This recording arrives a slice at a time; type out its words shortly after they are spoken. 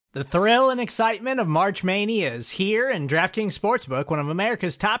The thrill and excitement of March Mania is here, and DraftKings Sportsbook, one of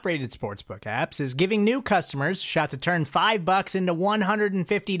America's top-rated sportsbook apps, is giving new customers a shot to turn $5 into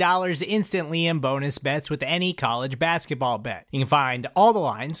 $150 instantly in bonus bets with any college basketball bet. You can find all the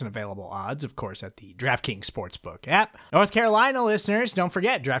lines and available odds, of course, at the DraftKings Sportsbook app. North Carolina listeners, don't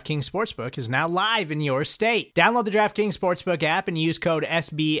forget, DraftKings Sportsbook is now live in your state. Download the DraftKings Sportsbook app and use code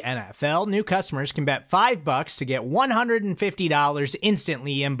SBNFL. New customers can bet $5 to get $150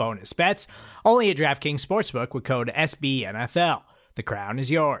 instantly in bonus bets, only at DraftKings Sportsbook with code SBNFL. The crown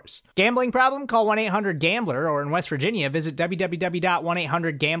is yours. Gambling problem? Call 1-800-GAMBLER, or in West Virginia, visit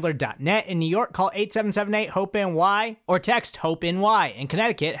www.1800gambler.net. In New York, call 877-8-HOPE-NY or text HOPE-NY. In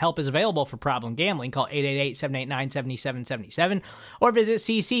Connecticut, help is available for problem gambling. Call 888-789-7777 or visit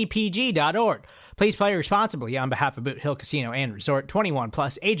ccpg.org. Please play responsibly on behalf of Boot Hill Casino and Resort. 21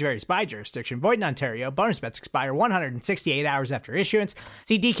 plus, age varies by jurisdiction. Void in Ontario. Bonus bets expire 168 hours after issuance.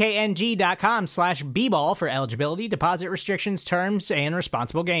 See dkng.com/bball for eligibility, deposit restrictions, terms, and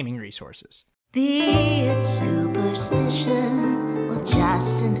responsible gaming resources. Be it superstition or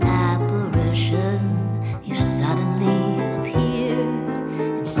just an apparition, you suddenly appear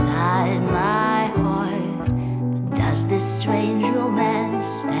inside my heart. But does this strange romance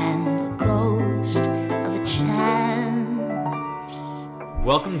stand the ghost of a chance?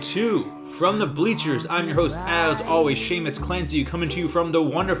 Welcome to From the Bleachers. I'm your host, as always, Seamus Clancy, coming to you from the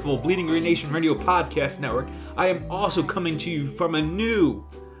wonderful Bleeding Green Nation Radio Podcast Network. I am also coming to you from a new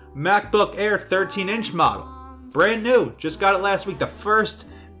MacBook Air 13-inch model. Brand new. Just got it last week. The first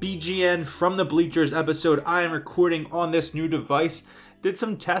BGN From the Bleachers episode I am recording on this new device. Did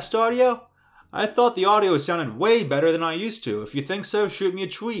some test audio. I thought the audio sounded way better than I used to. If you think so, shoot me a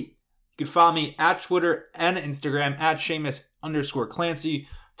tweet. You can follow me at Twitter and Instagram at Seamus_Clancy.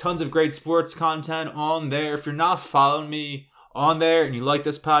 Tons of great sports content on there. If you're not following me on there and you like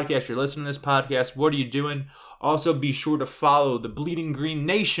this podcast, you're listening to this podcast, what are you doing? Also, be sure to follow the Bleeding Green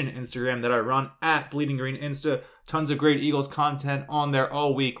Nation Instagram that I run at Bleeding Green Insta. Tons of great Eagles content on there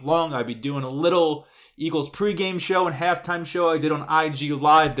all week long. I'll be doing a little Eagles pregame show and halftime show I did on IG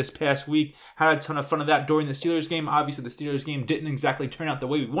Live this past week. Had a ton of fun of that during the Steelers game. Obviously, the Steelers game didn't exactly turn out the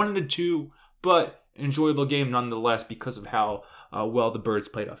way we wanted it to, but enjoyable game nonetheless because of how well the Birds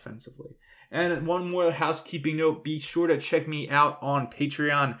played offensively. And one more housekeeping note, be sure to check me out on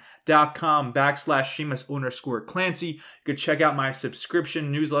patreon.com/Seamus_Clancy. You could check out my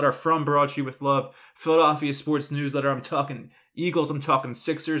subscription newsletter from Brought to You with Love, Philadelphia Sports Newsletter. I'm talking Eagles, I'm talking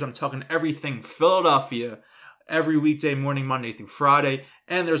Sixers, I'm talking everything Philadelphia every weekday morning, Monday through Friday.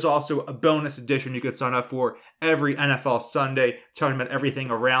 And there's also a bonus edition you could sign up for every NFL Sunday, talking about everything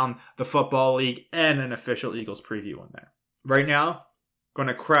around the football league and an official Eagles preview on there. Right now, going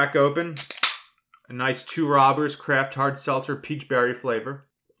to crack open a nice Two Robbers Craft Hard Seltzer Peach Berry flavor.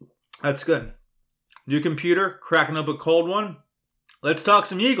 That's good. New computer, cracking up a cold one. Let's talk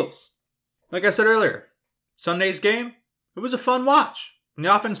some Eagles. Like I said earlier, Sunday's game, it was a fun watch. When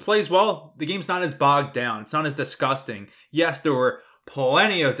the offense plays well, the game's not as bogged down. It's not as disgusting. Yes, there were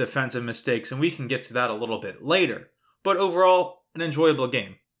plenty of defensive mistakes, and we can get to that a little bit later. But overall, an enjoyable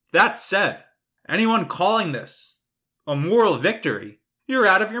game. That said, anyone calling this a moral victory, you're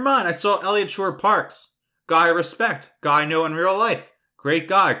out of your mind. I saw Elliott Shore-Parks, guy I respect, guy I know in real life, great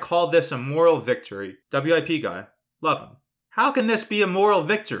guy, called this a moral victory. WIP guy, love him. How can this be a moral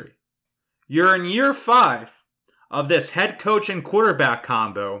victory? You're in year 5 of this head coach and quarterback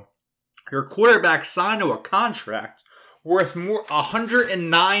combo. Your quarterback signed to a contract worth more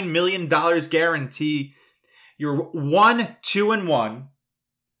 $109 million guarantee. You're 1-2-1.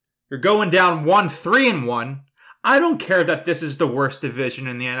 You're going down 1-3-1. I don't care that this is the worst division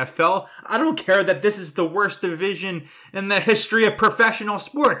in the NFL. I don't care that this is the worst division in the history of professional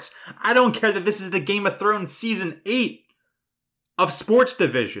sports. I don't care that this is the Game of Thrones season 8 of sports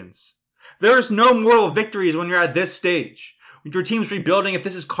divisions. There's no moral victories when you're at this stage. When your team's rebuilding, if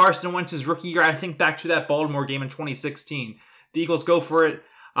this is Carson Wentz's rookie year, I think back to that Baltimore game in 2016. The Eagles go for it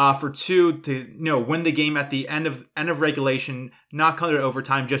for 2 to win the game at the end of regulation, not come to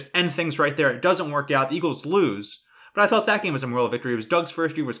overtime, just end things right there. It doesn't work out. The Eagles lose. But I thought that game was a moral victory. It was Doug's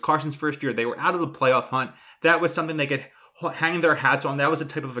first year. It was Carson's first year. They were out of the playoff hunt. That was something they could hang their hats on. That was a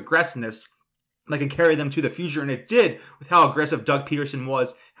type of aggressiveness that could carry them to the future, and it did with how aggressive Doug Peterson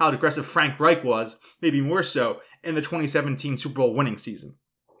was, how aggressive Frank Reich was, maybe more so, in the 2017 Super Bowl winning season.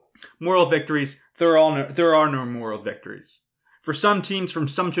 Moral victories, there are no moral victories. For some teams, from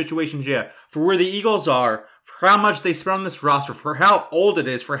some situations, yeah. For where the Eagles are, for how much they spend on this roster, for how old it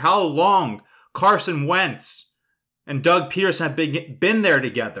is, for how long Carson Wentz and Doug Peterson have been there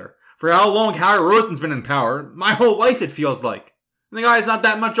together, for how long Howard Rosen's been in power, my whole life it feels like. And the guy's not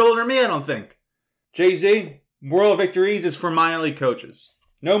that much older than me, I don't think. Jay-Z, moral victories is for minor league coaches.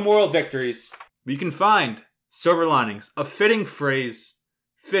 No moral victories. We can find silver linings. A fitting phrase,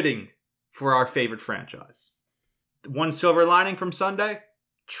 fitting for our favorite franchise. One silver lining from Sunday,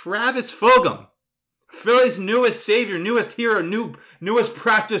 Travis Fulgham. Philly's newest savior, newest hero, newest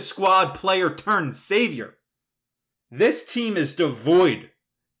practice squad player turned savior. This team is devoid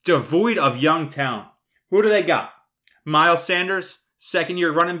of young talent. Who do they got? Miles Sanders,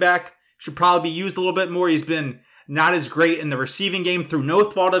 second-year running back, should probably be used a little bit more. He's been not as great in the receiving game through no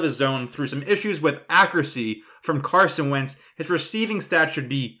fault of his own, through some issues with accuracy from Carson Wentz. His receiving stats should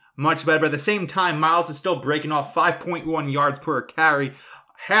be much better, but at the same time, Miles is still breaking off 5.1 yards per carry,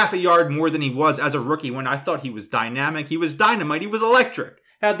 half a yard more than he was as a rookie when I thought he was dynamic. He was dynamite. He was electric.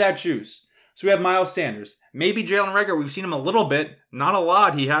 Had that juice. So we have Miles Sanders. Maybe Jalen Reagor. We've seen him a little bit. Not a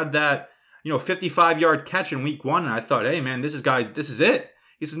lot. He had that, 55-yard catch in week 1, and I thought, hey, man, this is it.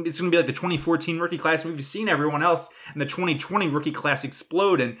 It's going to be like the 2014 rookie class. We've seen everyone else in the 2020 rookie class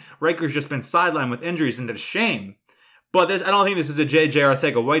explode, and Reagor's just been sidelined with injuries, and it's a shame. But I don't think this is a J.J.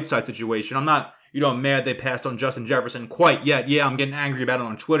 Arcega-Whiteside situation. I'm not, mad they passed on Justin Jefferson quite yet. Yeah, I'm getting angry about it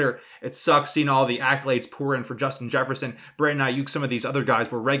on Twitter. It sucks seeing all the accolades pour in for Justin Jefferson, Brandon Ayuk, some of these other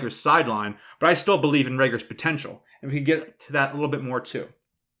guys where Rager's sidelined. But I still believe in Rager's potential. And we can get to that a little bit more too.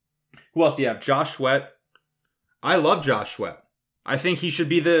 Who else do you have? Josh Sweat. I love Josh Sweat. I think he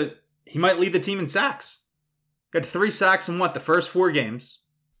might lead the team in sacks. Got 3 sacks in the first 4 games.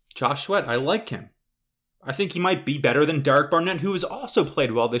 Josh Sweat, I like him. I think he might be better than Derek Barnett, who has also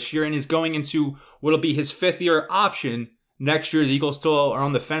played well this year and is going into what'll be his 5th-year option next year. The Eagles still are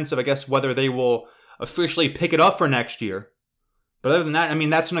on the fence of, I guess, whether they will officially pick it up for next year. But other than that,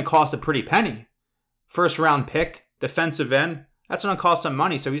 that's going to cost a pretty penny. First-round pick, defensive end, that's going to cost some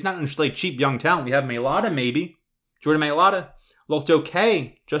money. So he's not necessarily cheap young talent. We have Mailata, maybe. Jordan Mailata looked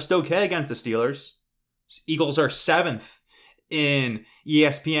just okay against the Steelers. Eagles are 7th in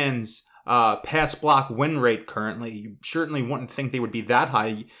ESPN's pass block win rate currently. You certainly wouldn't think they would be that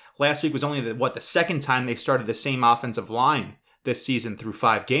high. Last week was only the second time they started the same offensive line this season through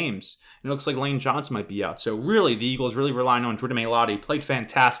 5 games. And it looks like Lane Johnson might be out. So really, the Eagles really relying on Jordan Mailata. He played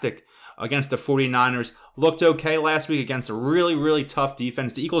fantastic against the 49ers. Looked okay last week against a really, really tough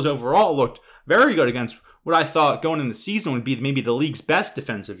defense. The Eagles overall looked very good against what I thought going into the season would be maybe the league's best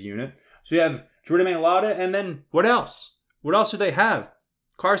defensive unit. So you have Jordan Mailata, and then what else? What else do they have?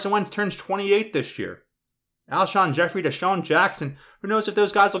 Carson Wentz turns 28 this year. Alshon Jeffrey, Deshaun Jackson. Who knows if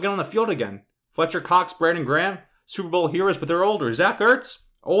those guys will get on the field again? Fletcher Cox, Brandon Graham, Super Bowl heroes, but they're older. Zach Ertz,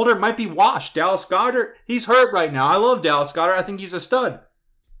 older, might be washed. Dallas Goedert, he's hurt right now. I love Dallas Goedert. I think he's a stud.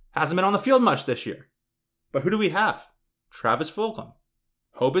 Hasn't been on the field much this year. But who do we have? Travis Fulgham.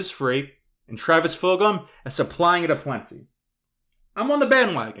 Hope is free, and Travis Fulgham is supplying it aplenty. I'm on the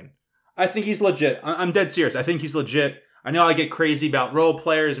bandwagon. I think he's legit. I'm dead serious. I think he's legit. I know I get crazy about role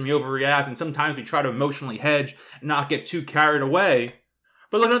players and we overreact, and sometimes we try to emotionally hedge and not get too carried away.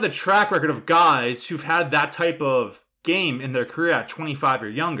 But look at the track record of guys who've had that type of game in their career at 25 or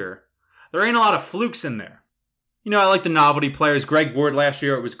younger. There ain't a lot of flukes in there. I like the novelty players. Greg Ward last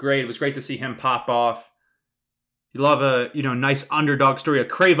year, it was great. It was great to see him pop off. You love a, nice underdog story. A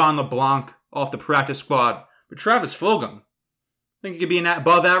Cravon LeBlanc off the practice squad. But Travis Fulgham, I think he could be an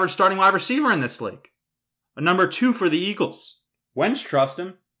above average starting wide receiver in this league. A number 2 for the Eagles. Wentz trust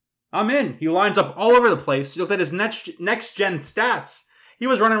him. I'm in. He lines up all over the place. You look at his next-gen stats. He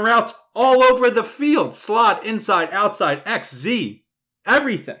was running routes all over the field. Slot, inside, outside, X, Z.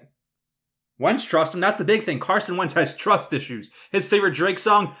 Everything. Wentz trust him. That's the big thing. Carson Wentz has trust issues. His favorite Drake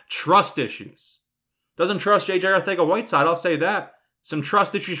song, trust issues. Doesn't trust J.J. Arcega-Whiteside, I'll say that. Some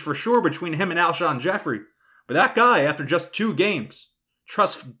trust issues for sure between him and Alshon Jeffrey. But that guy, after just 2 games,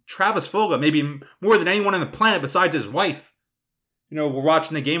 trusts Travis Fulgham maybe more than anyone on the planet besides his wife. We're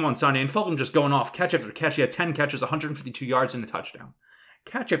watching the game on Sunday, and Fulgham just going off catch after catch. He had 10 catches, 152 yards, and a touchdown.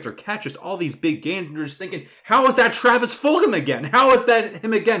 Catch after catch, just all these big games, and you're just thinking, how is that Travis Fulgham again? How is that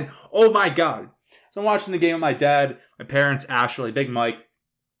him again? Oh my God. So I'm watching the game with my dad, my parents, Ashley, Big Mike.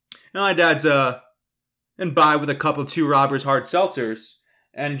 And my dad's in by with a couple 2 Robbers hard seltzers.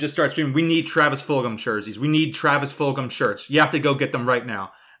 And just starts screaming, we need Travis Fulgham jerseys. We need Travis Fulgham shirts. You have to go get them right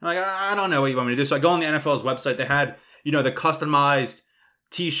now. I'm like, I don't know what you want me to do. So I go on the NFL's website. They had, the customized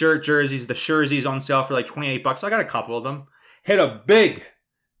t-shirt jerseys, the jerseys on sale for like $28. So I got a couple of them. Hit a big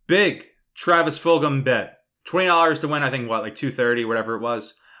Travis Fulgham bet. $20 to win, I think, like $230, whatever it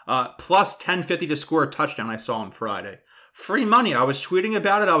was. Plus $10.50 to score a touchdown I saw on Friday. Free money. I was tweeting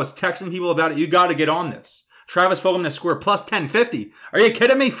about it. I was texting people about it. You got to get on this. Travis Fulgham to score plus $10.50. Are you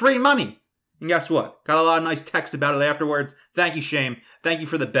kidding me? Free money. And guess what? Got a lot of nice text about it afterwards. Thank you, Shane. Thank you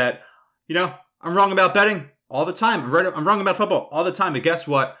for the bet. I'm wrong about betting all the time. I'm wrong about football all the time. But guess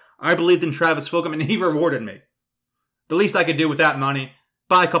what? I believed in Travis Fulgham, and he rewarded me. The least I could do with that money,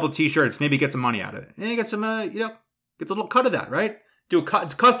 buy a couple t-shirts, maybe get some money out of it. And you get some, gets a little cut of that, right?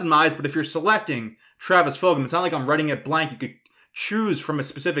 It's customized, but if you're selecting Travis Fulgham, it's not like I'm writing it blank. You could choose from a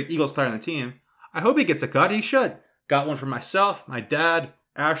specific Eagles player on the team. I hope he gets a cut. He should. Got one for myself, my dad,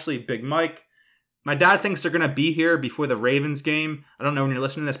 Ashley, Big Mike. My dad thinks they're going to be here before the Ravens game. I don't know when you're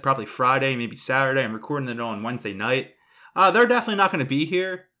listening to this, probably Friday, maybe Saturday. I'm recording it on Wednesday night. They're definitely not going to be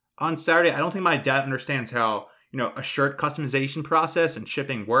here on Saturday. I don't think my dad understands how, a shirt customization process and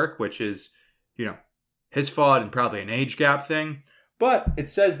shipping work, which is, his fault and probably an age gap thing. But it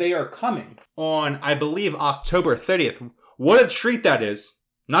says they are coming on, I believe, October 30th. What a treat that is.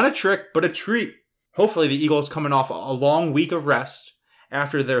 Not a trick, but a treat. Hopefully the Eagles coming off a long week of rest.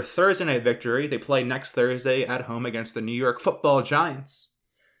 After their Thursday night victory, they play next Thursday at home against the New York Football Giants.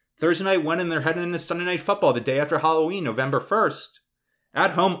 Thursday night win, and they're heading into Sunday Night Football the day after Halloween, November 1st.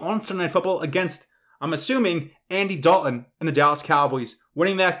 At home on Sunday Night Football against, I'm assuming, Andy Dalton and the Dallas Cowboys,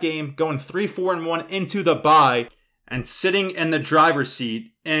 winning that game, going 3-4-1 into the bye, and sitting in the driver's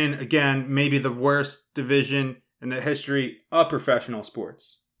seat in, again, maybe the worst division in the history of professional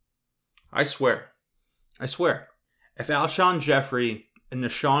sports. I swear, if Alshon Jeffrey and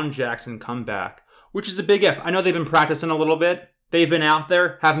Deshaun Jackson come back, which is a big if. I know they've been practicing a little bit. They've been out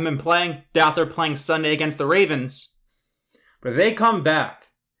there, haven't been playing. They're out there playing Sunday against the Ravens. But if they come back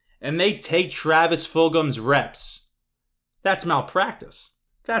and they take Travis Fulgham's reps, that's malpractice.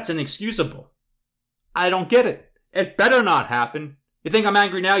 That's inexcusable. I don't get it. It better not happen. You think I'm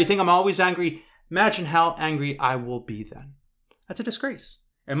angry now? You think I'm always angry? Imagine how angry I will be then. That's a disgrace.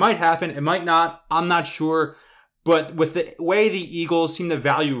 It might happen. It might not. I'm not sure. But with the way the Eagles seem to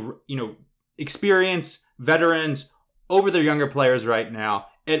value, experience, veterans over their younger players right now,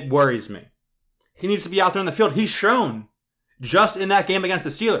 it worries me. He needs to be out there in the field. He's shown just in that game against the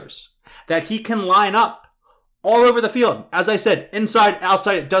Steelers that he can line up all over the field. As I said, inside,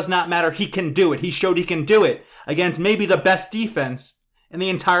 outside, it does not matter. He can do it. He showed he can do it against maybe the best defense in the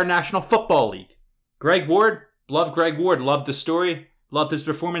entire National Football League. Greg Ward, love Greg Ward, loved the story. Loved his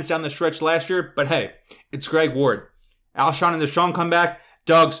performance down the stretch last year, but hey, it's Greg Ward. Alshon and Deshaun come back.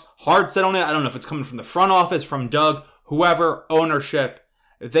 Doug's hard set on it. I don't know if it's coming from the front office, from Doug, whoever, ownership.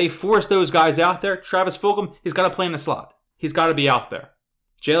 If they force those guys out there, Travis Fulgham, he's got to play in the slot. He's got to be out there.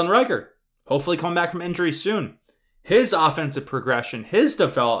 Jalen Reagor, hopefully coming back from injury soon. His offensive progression, his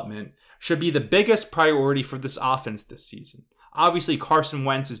development should be the biggest priority for this offense this season. Obviously, Carson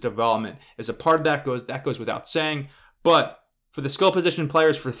Wentz's development is a part of that goes without saying, but for the skill position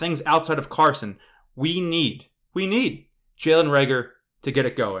players, for things outside of Carson, we need Jalen Reagor to get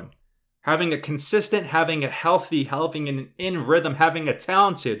it going. Having a consistent, having a healthy, having an in rhythm, having a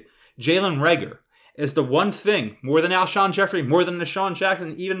talented Jalen Reagor is the one thing, more than Alshon Jeffrey, more than Deshaun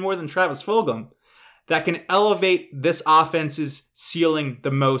Jackson, even more than Travis Fulgham, that can elevate this offense's ceiling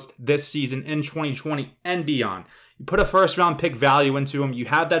the most this season in 2020 and beyond. You put a first-round pick value into him. You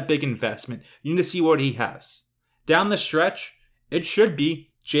have that big investment. You need to see what he has. Down the stretch, it should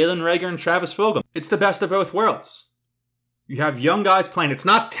be Jalen Reagor and Travis Fulgham. It's the best of both worlds. You have young guys playing. It's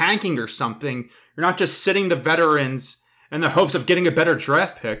not tanking or something. You're not just sitting the veterans in the hopes of getting a better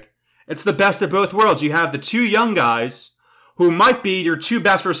draft pick. It's the best of both worlds. You have the two young guys who might be your two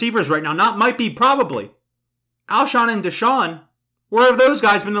best receivers right now. Not might be, probably. Alshon and Deshaun, where have those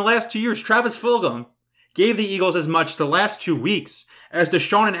guys been the last 2 years? Travis Fulgham gave the Eagles as much the last 2 weeks as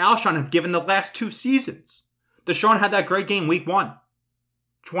Deshaun and Alshon have given the last 2 seasons. Deshaun had that great game week 1.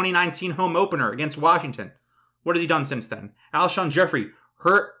 2019 home opener against Washington. What has he done since then? Alshon Jeffrey,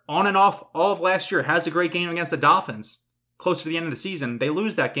 hurt on and off all of last year, has a great game against the Dolphins. Close to the end of the season, they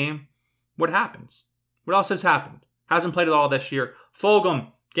lose that game. What happens? What else has happened? Hasn't played at all this year.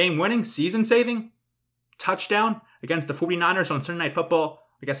 Fulgham, game winning, season saving, touchdown against the 49ers on Sunday Night Football.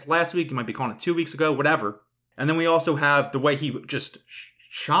 I guess last week, you might be calling it 2 weeks ago, whatever. And then we also have the way he just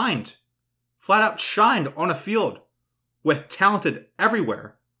shined. Flat out shined on a field with talented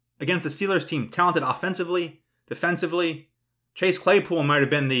everywhere against the Steelers team. Talented offensively, defensively. Chase Claypool might have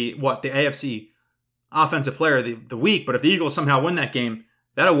been the AFC offensive player of the week, but if the Eagles somehow win that game,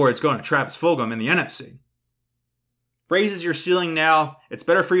 that award's going to Travis Fulgham in the NFC. Raises your ceiling now. It's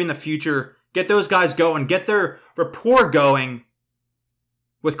better for you in the future. Get those guys going. Get their rapport going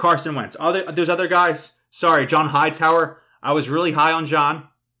with Carson Wentz. Those other guys, sorry, John Hightower. I was really high on John.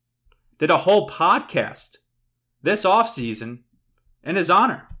 Did a whole podcast this offseason in his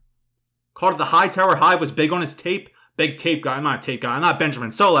honor. Called it the Hightower High, was big on his tape, big tape guy. I'm not a tape guy. I'm not Benjamin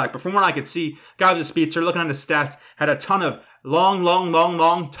Solak. But from what I could see, guy with a speedster, looking at his stats, had a ton of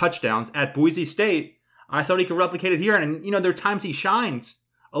long touchdowns at Boise State. I thought he could replicate it here. And, there are times he shines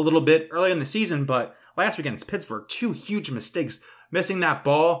a little bit early in the season. But last week against Pittsburgh, 2 huge mistakes. Missing that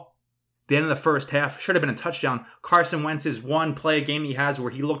ball the end of the first half should have been a touchdown. Carson Wentz's one play a game he has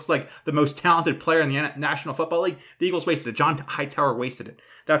where he looks like the most talented player in the National Football League. The Eagles wasted it. John Hightower wasted it.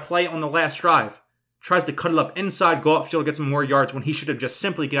 That play on the last drive tries to cut it up inside, go upfield, get some more yards when he should have just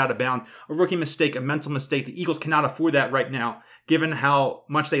simply get out of bounds. A rookie mistake, a mental mistake. The Eagles cannot afford that right now, given how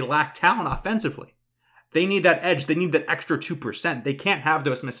much they lack talent offensively. They need that edge. They need that extra 2%. They can't have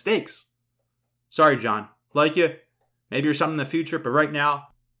those mistakes. Sorry, John. Like you. Maybe you're something in the future, but right now,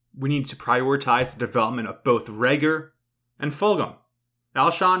 we need to prioritize the development of both Reagor and Fulgham.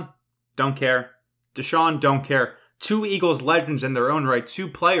 Alshon, don't care. Deshaun, don't care. 2 Eagles legends in their own right. 2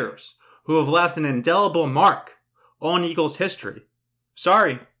 players who have left an indelible mark on Eagles history.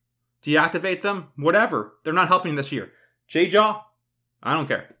 Sorry. Deactivate them? Whatever. They're not helping this year. J-Jaw? I don't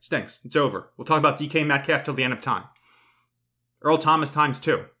care. Stinks. It's over. We'll talk about DK Metcalf till the end of time. Earl Thomas times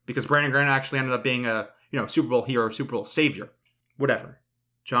 2, because Brandon Grant actually ended up being a Super Bowl hero, Super Bowl savior. Whatever.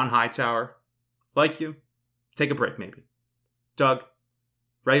 John Hightower, like you, take a break maybe. Doug,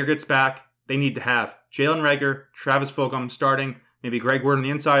 Reagor gets back. They need to have Jalen Reagor, Travis Fulgham starting, maybe Greg Ward on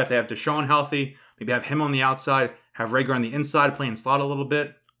the inside if they have Deshaun healthy, maybe have him on the outside, have Reagor on the inside playing slot a little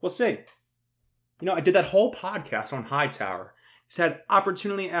bit. We'll see. I did that whole podcast on Hightower. He's had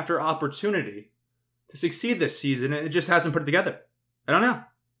opportunity after opportunity to succeed this season, and it just hasn't put it together. I don't know.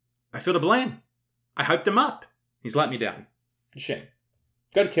 I feel to blame. I hyped him up. He's let me down. Shame.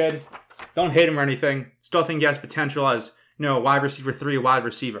 Good kid. Don't hate him or anything. Still think he has potential as, a wide receiver 3, a wide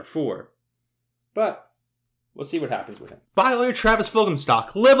receiver 4. But we'll see what happens with him. Buy all your Travis Fulgham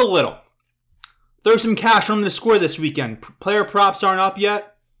stock. Live a little. Throw some cash on him to score this weekend. Player props aren't up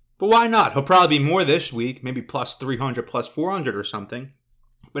yet, but why not? He'll probably be more this week. Maybe plus 300, plus 400 or something.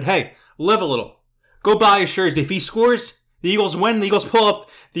 But hey, live a little. Go buy his jersey. If he scores, the Eagles win. The Eagles pull up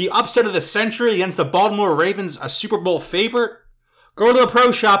the upset of the century against the Baltimore Ravens, a Super Bowl favorite. Go to the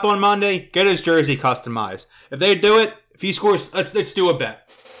pro shop on Monday, get his jersey customized. If they do it, if he scores, let's do a bet.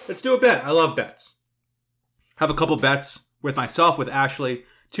 Let's do a bet. I love bets. Have a couple bets with myself, with Ashley.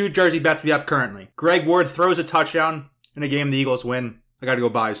 2 jersey bets we have currently. Greg Ward throws a touchdown in a game the Eagles win. I got to go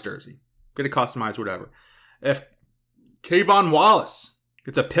buy his jersey. Get it customized, whatever. If Kayvon Wallace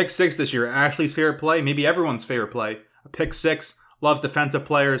gets a pick 6 this year, Ashley's favorite play, maybe everyone's favorite play, a pick 6, loves defensive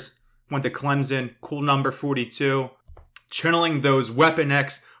players, went to Clemson, cool number 42. Channeling those Weapon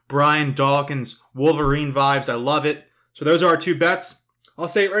X, Brian Dawkins, Wolverine vibes. I love it. So those are our 2 bets. I'll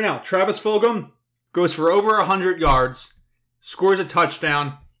say it right now. Travis Fulgham goes for over 100 yards, scores a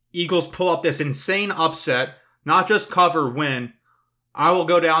touchdown. Eagles pull up this insane upset, not just cover, win. I will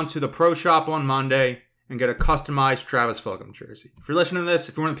go down to the pro shop on Monday and get a customized Travis Fulgham jersey. If you're listening to this,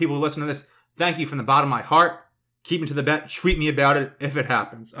 if you're one of the people who listen to this, thank you from the bottom of my heart. Keep me to the bet. Tweet me about it if it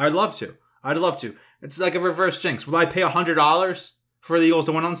happens. I'd love to. It's like a reverse jinx. Will I pay $100 for the Eagles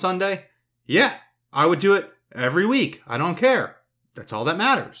to win on Sunday? Yeah, I would do it every week. I don't care. That's all that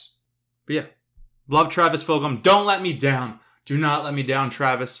matters. But yeah, love Travis Fulgham. Don't let me down. Do not let me down,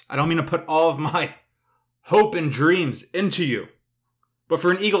 Travis. I don't mean to put all of my hope and dreams into you. But for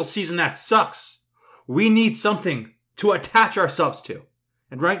an Eagles season that sucks, we need something to attach ourselves to.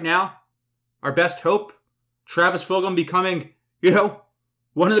 And right now, our best hope, Travis Fulgham becoming,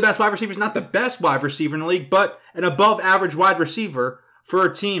 one of the best wide receivers, not the best wide receiver in the league, but an above average wide receiver for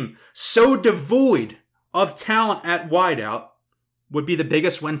a team so devoid of talent at wideout, would be the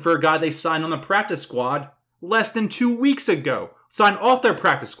biggest win for a guy they signed on the practice squad less than 2 weeks ago. Signed off their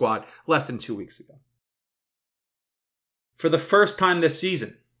practice squad less than 2 weeks ago. For the first time this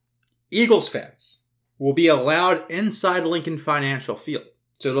season, Eagles fans will be allowed inside Lincoln Financial Field.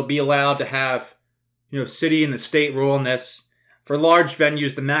 So it'll be allowed to have, city and the state rule in this. For large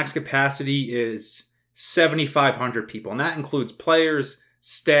venues, the max capacity is 7,500 people, and that includes players,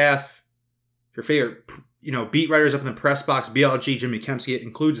 staff, your favorite, beat writers up in the press box, BLG, Jimmy Kempski, it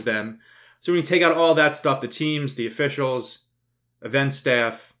includes them. So when you take out all that stuff, the teams, the officials, event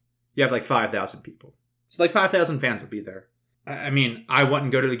staff, you have like 5,000 people. So like 5,000 fans will be there. I mean, I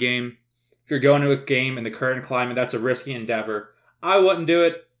wouldn't go to the game. If you're going to a game in the current climate, that's a risky endeavor. I wouldn't do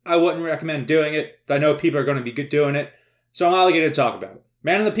it. I wouldn't recommend doing it, but I know people are going to be good doing it. So I'm obligated to talk about it.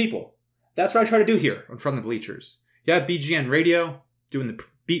 Man of the people. That's what I try to do here on From the Bleachers. You have BGN Radio doing the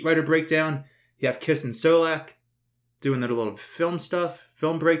beat writer breakdown. You have Kiss and Solak doing their little film stuff,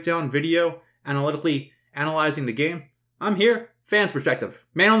 film breakdown, video, analytically analyzing the game. I'm here, fans' perspective.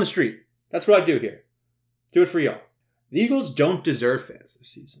 Man on the street. That's what I do here. Do it for y'all. The Eagles don't deserve fans this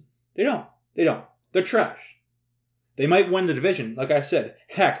season. They don't. They're trash. They might win the division, like I said.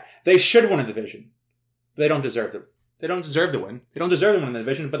 Heck, they should win a division. But they don't deserve it. They don't deserve to win. They don't deserve to win the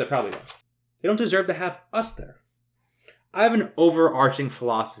division, but they probably will. They don't deserve to have us there. I have an overarching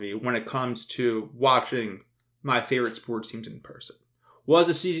philosophy when it comes to watching my favorite sports teams in person. Was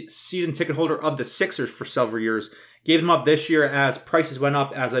a season ticket holder of the Sixers for several years. Gave them up this year as prices went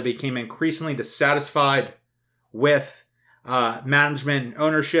up, as I became increasingly dissatisfied with management and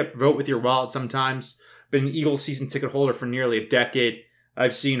ownership. Vote with your wallet sometimes. Been an Eagles season ticket holder for nearly a decade.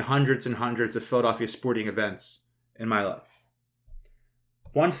 I've seen hundreds and hundreds of Philadelphia sporting events in my life.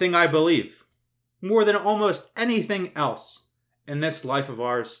 One thing I believe, more than almost anything else in this life of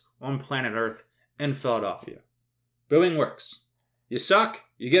ours on planet Earth in Philadelphia, booing works. You suck,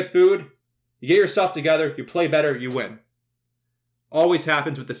 you get booed, you get yourself together, you play better, you win. Always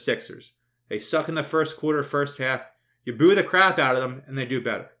happens with the Sixers. They suck in the first quarter, first half. You boo the crap out of them, and they do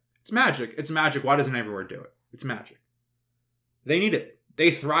better. It's magic. It's magic. Why doesn't everyone do it? It's magic. They need it. They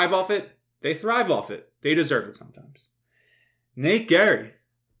thrive off it. They thrive off it. They deserve it sometimes. Nate Gary,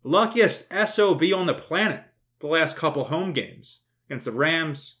 luckiest SOB on the planet the last couple home games against the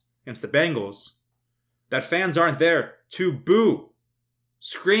Rams, against the Bengals, that fans aren't there to boo,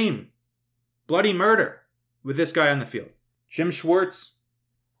 scream, bloody murder with this guy on the field. Jim Schwartz,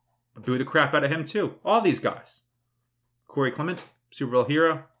 boo the crap out of him too. All these guys. Corey Clement, Super Bowl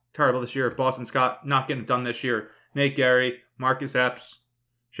hero, terrible this year. Boston Scott, not getting it done this year. Nate Gary, Marcus Epps,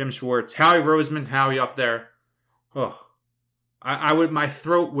 Jim Schwartz, Howie Roseman, Howie up there. Oh, my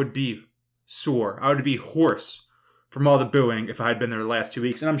throat would be sore. I would be hoarse from all the booing if I had been there the last 2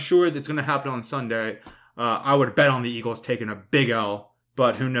 weeks. And I'm sure that's going to happen on Sunday. I would bet on the Eagles taking a big L,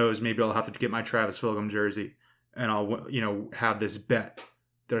 but who knows? Maybe I'll have to get my Travis Fulgham jersey, and I'll have this bet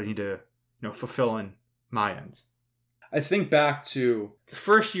that I need to fulfill in my end. I think back to the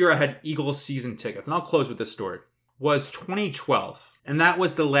first year I had Eagles season tickets, and I'll close with this story, was 2012. And that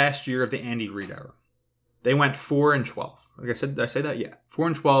was the last year of the Andy Reid era. They went 4-12. Like I said, did I say that? Yeah.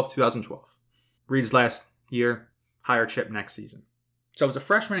 4-12, 2012. Reid's last year, higher chip next season. So I was a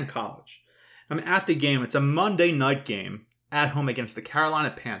freshman in college. I'm at the game. It's a Monday night game at home against the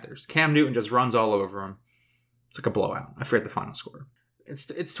Carolina Panthers. Cam Newton just runs all over him. It's like a blowout. I forget the final score.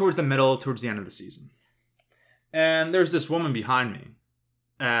 It's towards the middle, towards the end of the season. And there's this woman behind me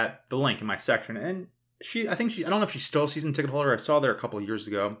at the link in my section. And I don't know if she's still a season ticket holder. I saw her a couple of years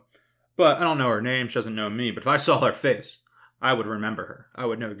ago. But I don't know her name. She doesn't know me. But if I saw her face, I would remember her. I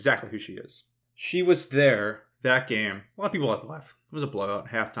would know exactly who she is. She was there that game. A lot of people had left. It was a blowout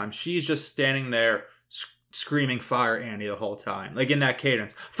at halftime. She's just standing there screaming "Fire Andy" the whole time. Like in that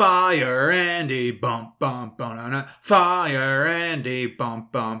cadence. Fire Andy, bump, bump, banana. Fire Andy,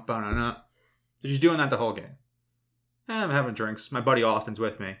 bump, bump, banana. So she's doing that the whole game. I'm having drinks. My buddy Austin's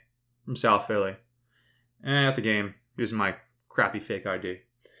with me from South Philly. And at the game, using my crappy fake ID.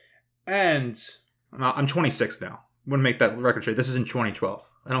 And I'm 26 now. Wouldn't make that record straight. This is in 2012.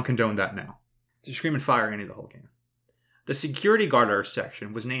 I don't condone that now. She's screaming "Fire Andy" the whole game. The security guard at our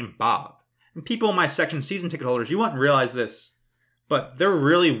section was named Bob. And people in my section, season ticket holders, you wouldn't realize this, but they're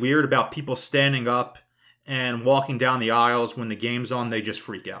really weird about people standing up and walking down the aisles when the game's on. They just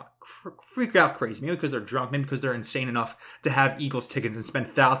freak out. Freak out crazy. Maybe because they're drunk. Maybe because they're insane enough to have Eagles tickets and spend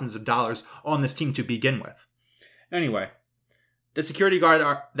thousands of dollars on this team to begin with. Anyway, the security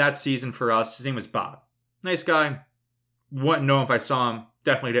guard that season for us, his name was Bob. Nice guy. Wouldn't know if I saw him.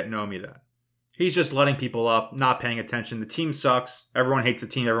 Definitely didn't know me then. He's just letting people up, not paying attention. The team sucks. Everyone hates the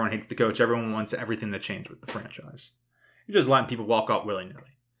team. Everyone hates the coach. Everyone wants everything to change with the franchise. You're just letting people walk up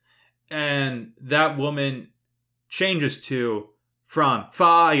willy-nilly. And that woman changes from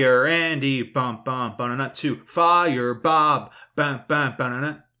 "Fire Andy, bump, bump, banana" to "Fire Bob, bump, bump,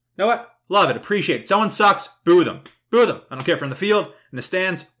 banana." You know what? Love it. Appreciate it. Someone sucks. Boo them. Boo them. I don't care if they're in the field, in the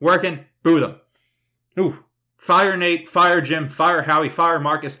stands, working. Boo them. Ooh. Fire Nate, fire Jim, fire Howie, fire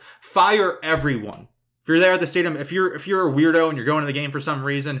Marcus, fire everyone. If you're there at the stadium, if you're a weirdo and you're going to the game for some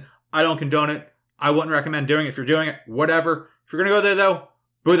reason, I don't condone it. I wouldn't recommend doing it. If you're doing it, whatever. If you're going to go there, though,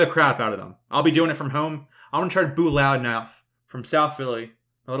 boo the crap out of them. I'll be doing it from home. I'm going to try to boo loud enough from South Philly,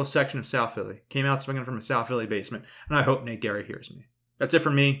 a little section of South Philly. Came out swinging from a South Philly basement, and I hope Nate Gary hears me. That's it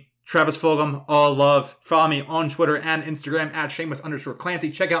for me. Travis Fulgham, all love. Follow me on Twitter and Instagram at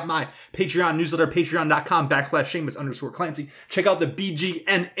Seamus_Clancy. Check out my Patreon newsletter, patreon.com/Seamus_Clancy. Check out the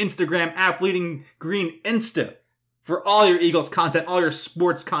BGN Instagram app, Bleeding Green Insta, for all your Eagles content, all your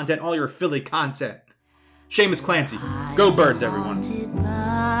sports content, all your Philly content. Seamus Clancy. Go Birds, everyone.